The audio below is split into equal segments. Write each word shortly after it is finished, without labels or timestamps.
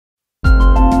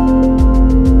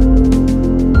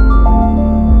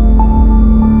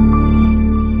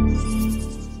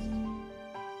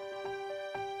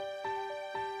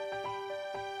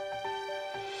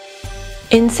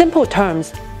In simple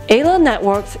terms, Ayla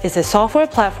Networks is a software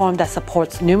platform that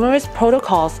supports numerous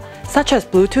protocols such as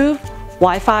Bluetooth,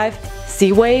 Wi-Fi,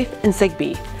 Z-Wave, and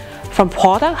Zigbee. From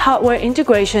product hardware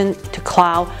integration to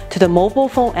cloud to the mobile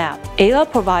phone app,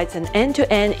 Ayla provides an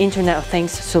end-to-end Internet of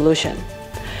Things solution.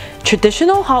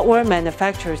 Traditional hardware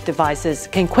manufacturers' devices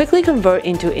can quickly convert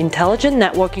into intelligent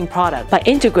networking product by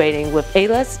integrating with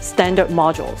Ayla's standard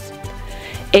modules.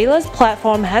 Ayla's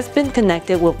platform has been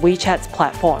connected with WeChat's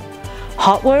platform.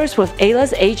 Hardwares with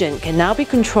Ayla's agent can now be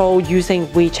controlled using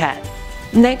WeChat.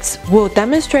 Next, we'll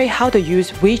demonstrate how to use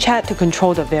WeChat to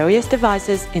control the various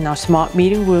devices in our smart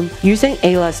meeting room using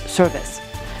Ayla's service.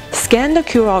 Scan the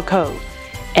QR code,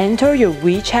 enter your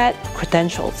WeChat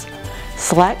credentials,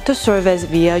 select the service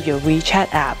via your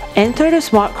WeChat app, enter the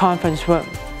smart conference room.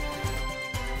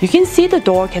 You can see the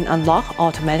door can unlock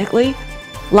automatically,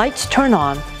 lights turn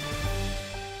on,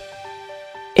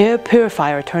 air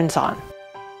purifier turns on.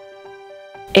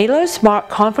 Ayla's smart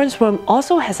conference room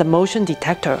also has a motion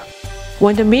detector.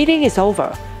 When the meeting is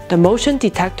over, the motion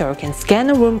detector can scan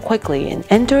the room quickly and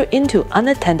enter into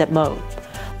unattended mode.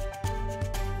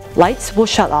 Lights will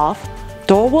shut off,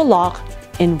 door will lock,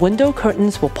 and window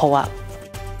curtains will pull up.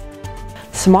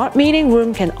 Smart meeting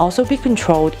room can also be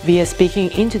controlled via speaking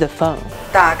into the phone.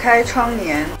 打开窗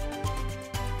帘.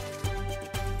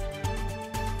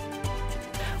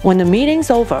 When the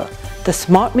meeting's over, the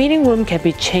smart meeting room can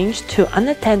be changed to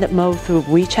unattended mode through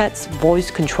WeChat's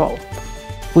voice control.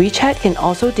 WeChat can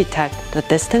also detect the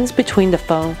distance between the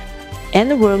phone and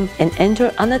the room and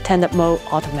enter unattended mode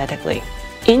automatically.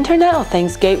 Internet of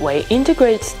Things Gateway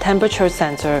integrates temperature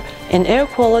sensor and air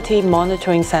quality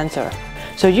monitoring sensor,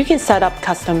 so you can set up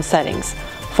custom settings.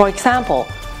 For example,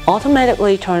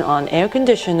 automatically turn on air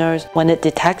conditioners when it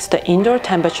detects the indoor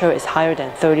temperature is higher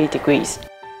than 30 degrees.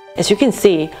 As you can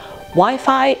see,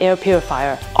 Wi-Fi air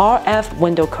purifier, RF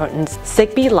window curtains,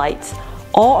 Zigbee lights,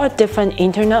 all are different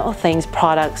Internet of Things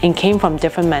products and came from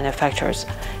different manufacturers.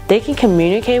 They can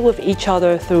communicate with each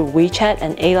other through WeChat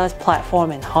and Ayla's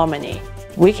platform in harmony.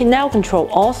 We can now control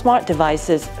all smart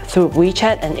devices through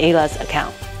WeChat and Ayla's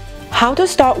account. How to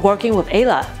start working with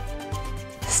Ayla?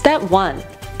 Step 1.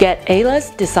 Get Ayla's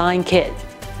design kit.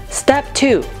 Step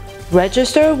 2.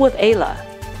 Register with Ayla.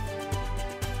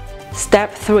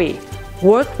 Step 3.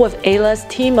 Work with Ayla's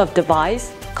team of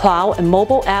device, cloud, and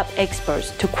mobile app experts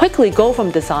to quickly go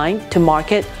from design to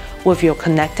market with your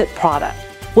connected product.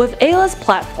 With Ayla's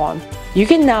platform, you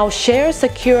can now share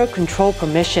secure control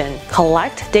permission,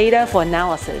 collect data for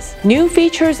analysis, new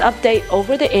features update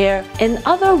over the air, and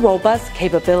other robust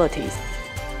capabilities.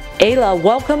 Ayla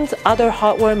welcomes other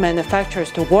hardware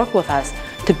manufacturers to work with us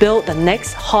to build the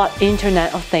next hot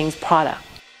Internet of Things product.